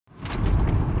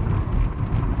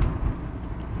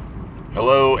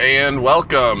Hello and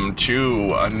welcome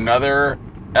to another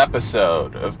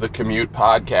episode of the Commute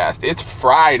Podcast. It's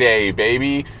Friday,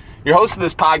 baby. Your host of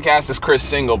this podcast is Chris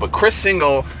Single, but Chris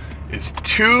Single is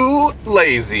too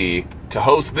lazy to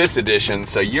host this edition,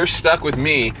 so you're stuck with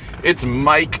me. It's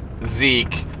Mike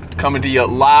Zeke coming to you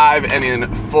live and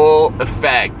in full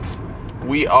effect.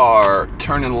 We are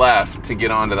turning left to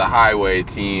get onto the highway,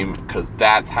 team, because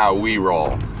that's how we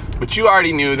roll. But you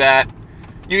already knew that.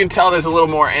 You can tell there's a little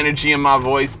more energy in my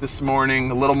voice this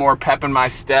morning, a little more pep in my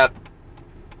step.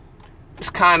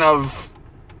 Just kind of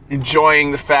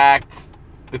enjoying the fact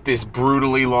that this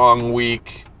brutally long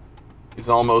week is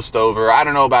almost over. I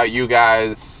don't know about you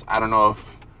guys. I don't know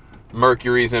if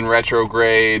Mercury's in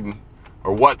retrograde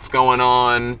or what's going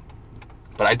on.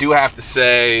 But I do have to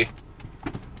say,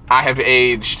 I have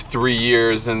aged 3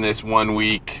 years in this 1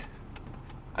 week.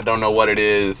 I don't know what it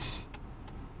is.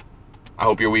 I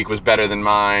hope your week was better than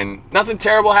mine. Nothing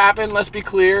terrible happened, let's be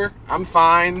clear. I'm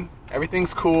fine.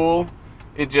 Everything's cool.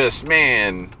 It just,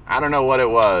 man, I don't know what it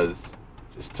was.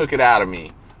 Just took it out of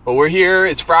me. But we're here.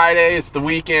 It's Friday. It's the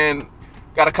weekend.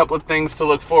 Got a couple of things to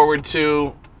look forward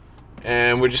to.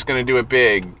 And we're just going to do it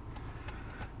big. In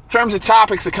terms of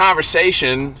topics of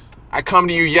conversation, I come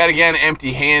to you yet again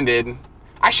empty-handed.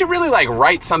 I should really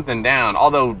write something down.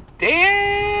 Although,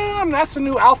 damn, that's a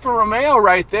new Alfa Romeo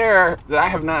right there that I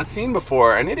have not seen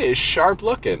before, and it is sharp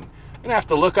looking. I'm gonna have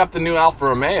to look up the new Alfa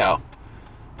Romeo.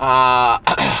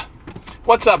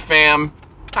 What's up, fam?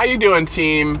 How you doing,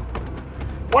 team?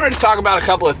 Wanted to talk about a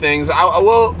couple of things.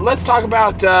 Let's talk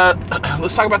about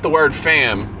the word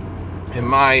fam and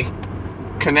my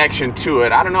connection to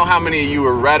it. I don't know how many of you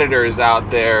are Redditors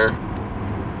out there.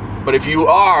 But if you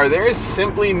are, there is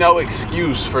simply no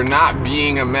excuse for not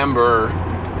being a member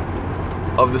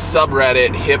of the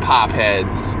subreddit Hip Hop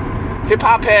Heads. Hip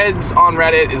Hop Heads on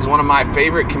Reddit is one of my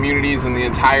favorite communities in the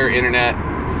entire internet.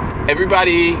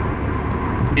 Everybody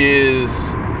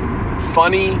is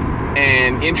funny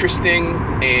and interesting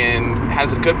and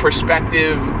has a good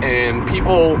perspective, and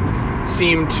people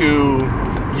seem to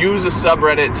use a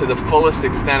subreddit to the fullest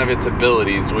extent of its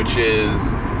abilities, which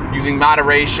is using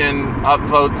moderation,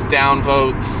 upvotes,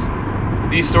 downvotes,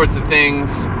 these sorts of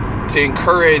things to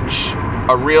encourage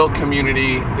a real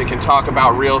community that can talk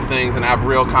about real things and have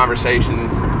real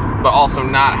conversations, but also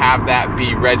not have that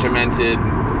be regimented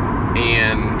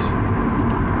and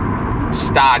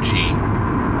stodgy.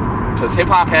 Because Hip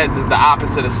Hop Heads is the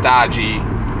opposite of stodgy,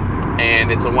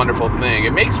 and it's a wonderful thing.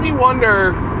 It makes me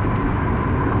wonder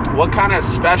what kind of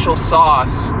special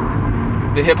sauce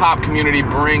the hip-hop community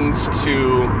brings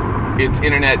to its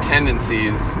internet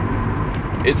tendencies.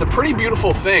 It's a pretty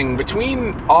beautiful thing.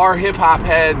 Between our hip-hop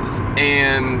heads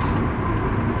and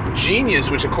Genius,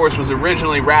 which of course was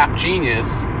originally Rap Genius,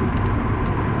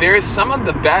 there is some of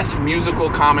the best musical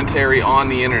commentary on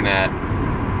the internet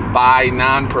by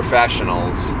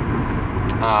non-professionals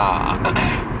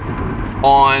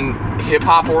on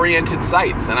hip-hop oriented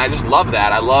sites, and I just love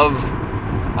that. I love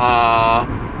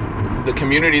the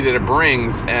community that it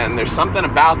brings, and there's something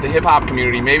about the hip-hop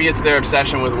community, maybe it's their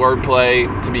obsession with wordplay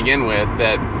to begin with,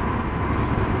 that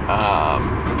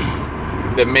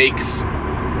that makes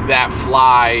that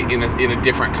fly in a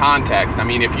different context. I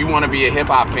mean, if you want to be a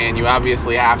hip-hop fan, you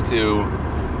obviously have to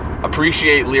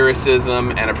appreciate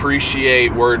lyricism and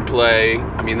appreciate wordplay.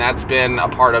 I mean, that's been a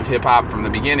part of hip-hop from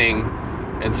the beginning,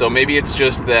 and so maybe it's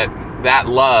just that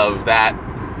love, that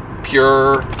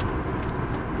pure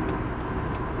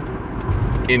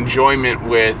enjoyment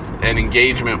with and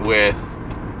engagement with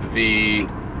the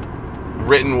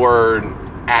written word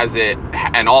as it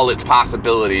and all its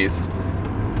possibilities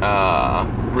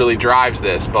really drives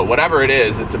this. But whatever it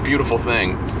is, it's a beautiful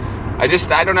thing. I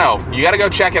don't know. You got to go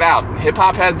check it out. Hip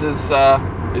Hop Heads is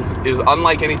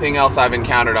unlike anything else I've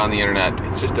encountered on the internet.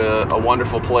 It's just a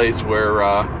wonderful place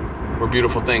where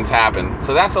beautiful things happen.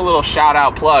 So that's a little shout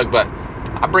out plug, but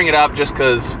I bring it up just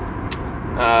because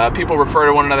people refer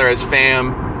to one another as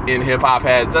fam in Hip Hop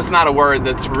Heads. That's not a word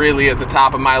that's really at the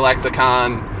top of my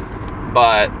lexicon,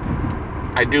 but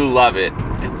I do love it.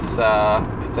 It's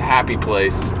a happy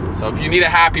place. So if you need a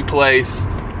happy place,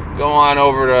 go on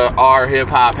over to our Hip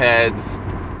Hop Heads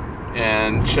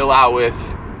and chill out with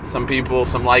some people,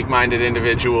 some like-minded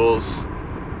individuals,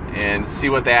 and see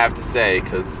what they have to say,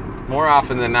 because more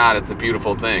often than not, it's a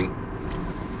beautiful thing.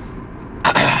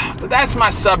 But that's my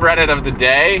subreddit of the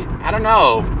day. I don't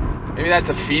know. Maybe that's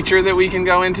a feature that we can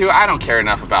go into. I don't care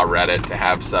enough about Reddit to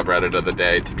have subreddit of the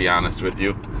day, to be honest with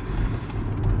you.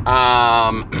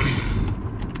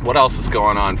 What else is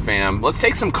going on, fam? Let's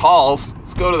take some calls.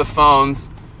 Let's go to the phones.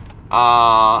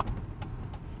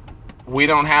 We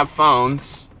don't have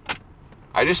phones.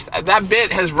 that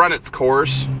bit has run its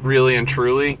course, really and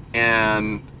truly,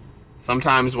 and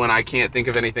sometimes when I can't think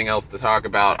of anything else to talk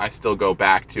about, I still go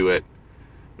back to it,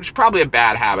 which is probably a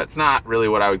bad habit. It's not really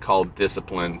what I would call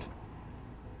disciplined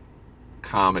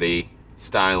comedy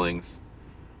stylings.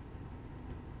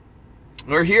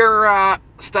 We're here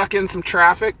stuck in some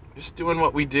traffic, just doing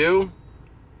what we do.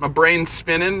 My brain's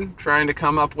spinning, trying to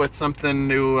come up with something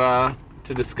new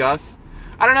to discuss.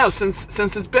 I don't know,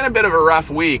 since it's been a bit of a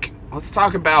rough week, let's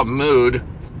talk about mood.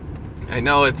 I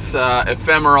know it's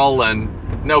ephemeral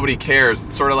and nobody cares.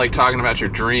 It's sort of like talking about your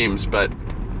dreams, but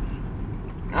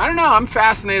I don't know. I'm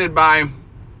fascinated by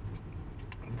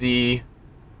the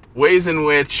ways in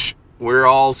which we're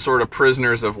all sort of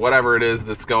prisoners of whatever it is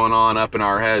that's going on up in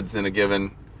our heads in a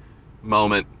given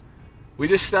moment. We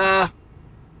just, mood's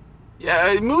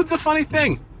a funny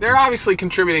thing. There are obviously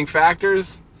contributing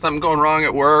factors. Something going wrong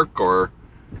at work, or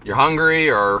you're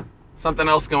hungry, or something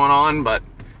else going on, but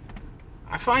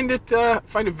I find it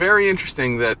very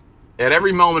interesting that at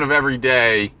every moment of every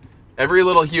day, every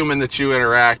little human that you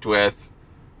interact with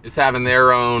is having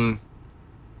their own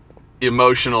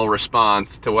emotional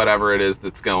response to whatever it is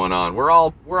that's going on. We're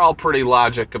all pretty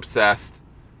logic obsessed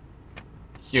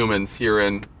humans here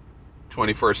in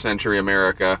 21st century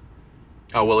America.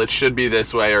 Oh, well, it should be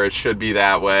this way, or it should be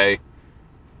that way.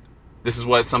 This is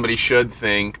what somebody should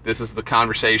think. This is the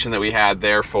conversation that we had,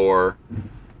 therefore.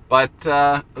 But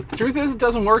the truth is, it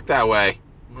doesn't work that way.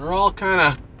 We're all kind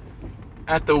of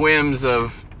at the whims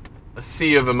of a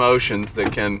sea of emotions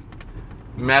that can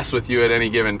mess with you at any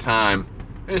given time.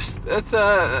 That's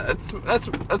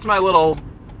my little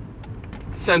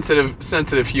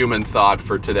sensitive human thought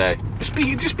for today.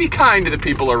 Just be kind to the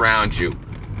people around you.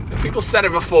 People said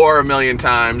it before a million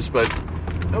times, but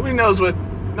nobody knows what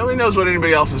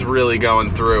anybody else is really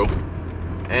going through.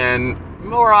 And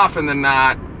more often than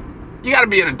not, you got to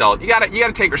be an adult. You got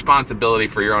to take responsibility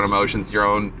for your own emotions, your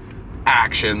own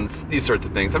actions, these sorts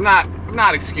of things. I'm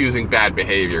not excusing bad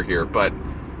behavior here, but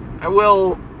I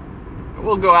will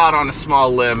go out on a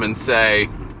small limb and say,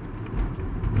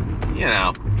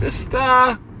 just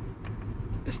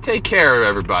take care of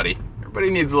everybody. Everybody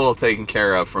needs a little taken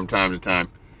care of from time to time.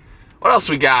 What else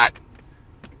we got?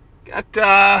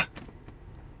 Got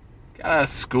a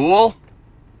school.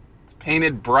 It's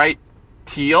painted bright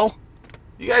teal.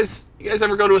 You guys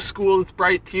ever go to a school that's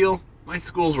bright teal? My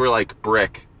schools were like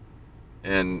brick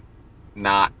and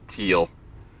not teal.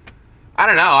 I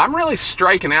don't know. I'm really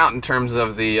striking out in terms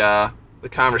of the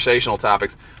conversational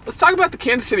topics. Let's talk about the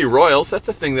Kansas City Royals. That's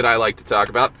a thing that I like to talk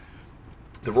about.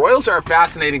 The Royals are a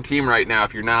fascinating team right now.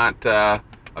 If you're not a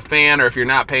fan, or if you're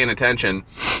not paying attention,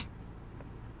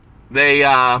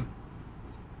 they've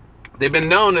been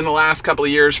known in the last couple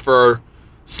of years for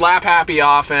slap-happy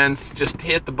offense, just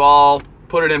hit the ball,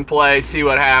 put it in play, see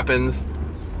what happens,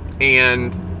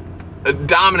 and a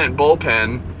dominant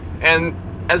bullpen. And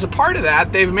as a part of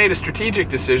that, they've made a strategic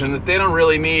decision that they don't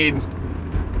really need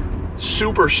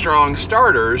super strong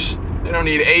starters. They don't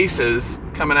need aces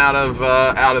coming out of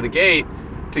the gate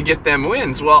to get them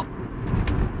wins. Well,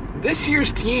 this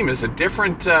year's team is a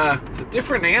different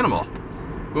animal.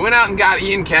 We went out and got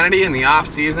Ian Kennedy in the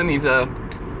offseason. He's a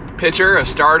pitcher, a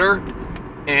starter,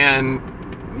 and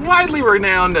widely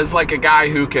renowned as like a guy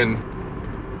who can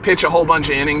pitch a whole bunch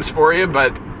of innings for you,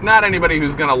 but not anybody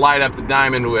who's going to light up the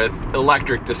diamond with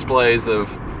electric displays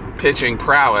of pitching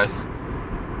prowess.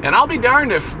 And I'll be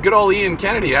darned if good old Ian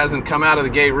Kennedy hasn't come out of the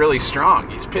gate really strong.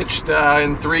 He's pitched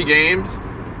in 3 games,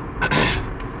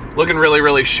 looking really,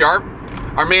 really sharp.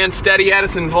 Our man Steady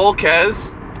Edison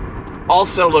Volquez,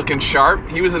 also looking sharp.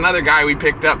 He was another guy we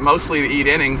picked up mostly to eat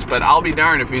innings, but I'll be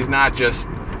darned if he's not just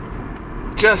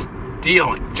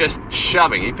dealing, just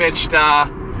shoving. He pitched, I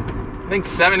think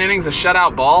 7 innings of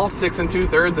shutout ball, 6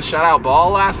 2/3 of shutout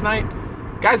ball last night.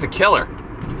 Guy's a killer.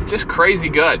 He's just crazy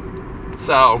good.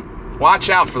 So watch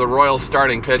out for the Royals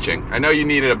starting pitching. I know you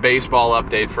needed a baseball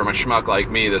update from a schmuck like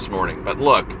me this morning, but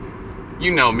look,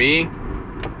 you know me.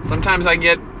 Sometimes I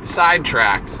get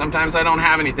sidetracked. Sometimes I don't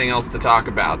have anything else to talk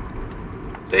about.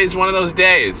 Today's one of those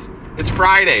days. It's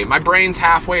Friday. My brain's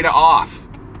halfway to off.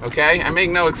 Okay? I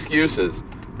make no excuses.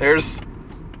 There's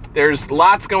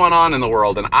lots going on in the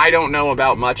world, and I don't know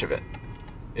about much of it,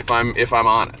 if I'm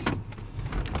honest.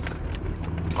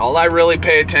 All I really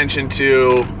pay attention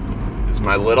to is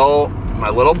my little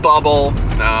bubble.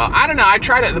 I don't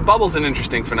know. The bubble's an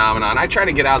interesting phenomenon. I try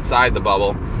to get outside the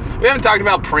bubble. We haven't talked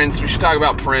about Prince. We should talk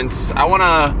about Prince. I want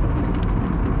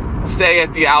to stay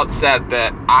at the outset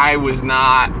that I was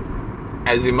not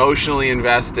as emotionally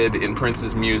invested in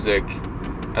Prince's music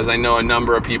as I know a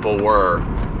number of people were.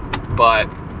 But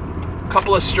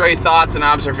couple of stray thoughts and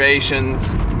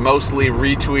observations, mostly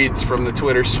retweets from the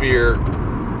Twitter sphere.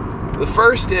 The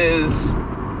first is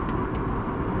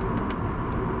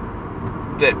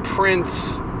that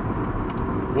Prince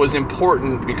was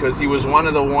important because he was one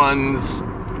of the ones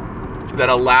that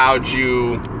allowed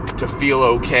you to feel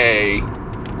okay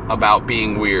about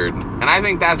being weird. And I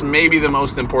think that's maybe the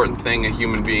most important thing a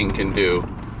human being can do.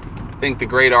 I think the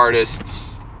great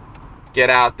artists get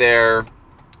out there,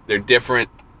 they're different,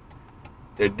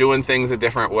 they're doing things a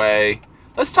different way.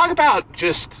 Let's talk about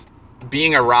just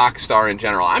being a rock star in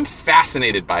general. I'm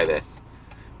fascinated by this.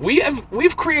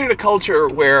 We've created a culture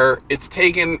where it's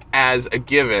taken as a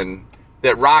given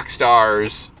that rock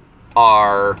stars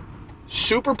are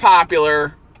super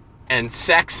popular and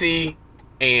sexy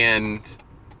and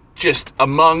just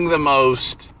among the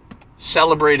most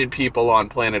celebrated people on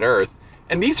planet Earth.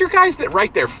 And these are guys that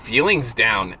write their feelings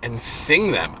down and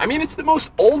sing them. I mean, it's the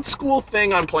most old school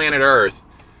thing on planet Earth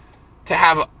to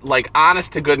have like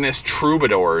honest to goodness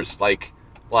troubadours, like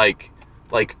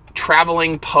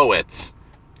traveling poets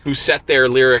who set their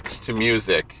lyrics to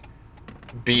music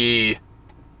be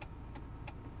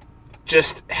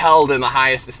just held in the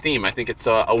highest esteem. I think it's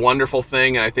a wonderful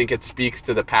thing, and I think it speaks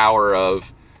to the power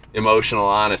of emotional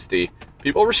honesty.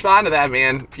 People respond to that,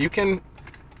 man. If you can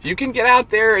get out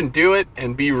there and do it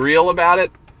and be real about it,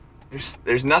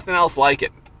 there's nothing else like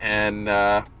it. And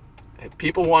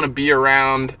people want to be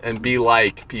around and be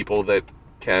like people that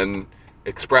can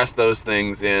express those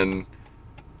things in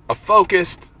a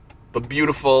focused but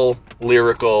beautiful,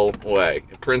 lyrical way.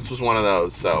 Prince was one of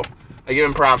those, so I give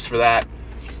him props for that.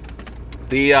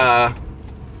 The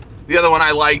other one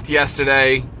I liked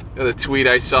yesterday, the tweet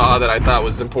I saw that I thought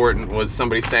was important, was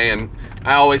somebody saying,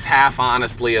 I always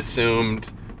half-honestly assumed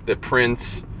that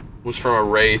Prince was from a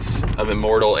race of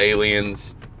immortal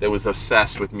aliens that was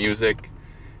obsessed with music.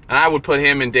 And I would put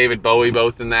him and David Bowie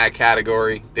both in that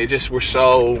category. They just were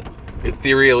so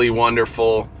ethereally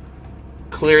wonderful,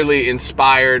 clearly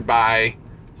inspired by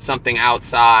something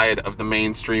outside of the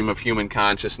mainstream of human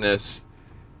consciousness,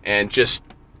 and just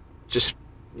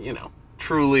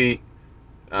truly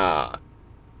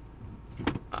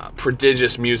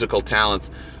prodigious musical talents.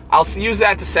 I'll use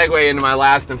that to segue into my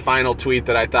last and final tweet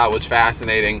that I thought was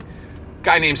fascinating. A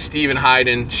guy named Steven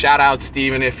Hyden. Shout out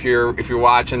Steven if you're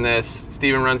watching this.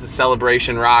 Steven runs the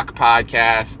Celebration Rock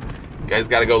podcast. You guys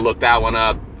got to go look that one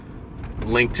up.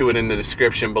 Link to it in the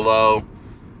description below.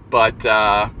 But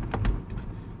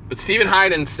Steven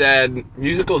Hyden said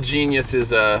musical genius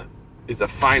is a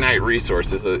finite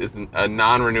resource, is a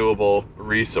non-renewable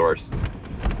resource.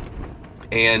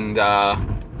 And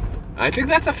I think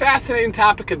that's a fascinating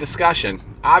topic of discussion.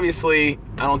 Obviously,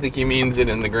 I don't think he means it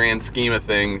in the grand scheme of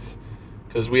things,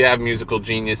 because we have musical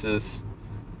geniuses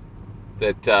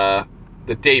that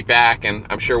date back, and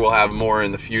I'm sure we'll have more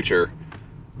in the future.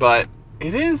 But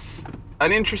it is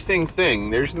an interesting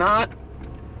thing. It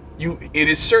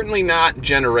is certainly not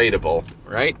generatable,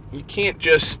 right? You can't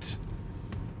just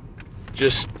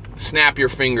snap your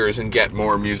fingers and get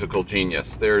more musical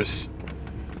genius. There's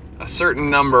a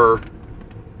certain number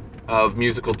of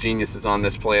musical geniuses on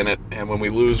this planet, and when we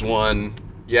lose one,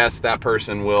 yes, that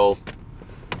person will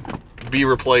be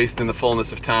replaced in the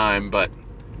fullness of time, but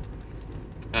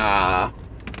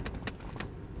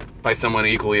by someone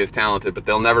equally as talented, but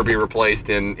they'll never be replaced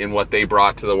in what they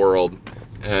brought to the world.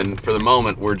 And for the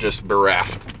moment, we're just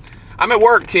bereft. I'm at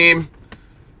work, team.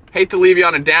 Hate to leave you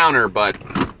on a downer, but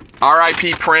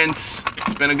R.I.P. Prince.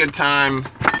 It's been a good time.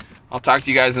 I'll talk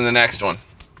to you guys in the next one.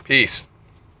 Peace.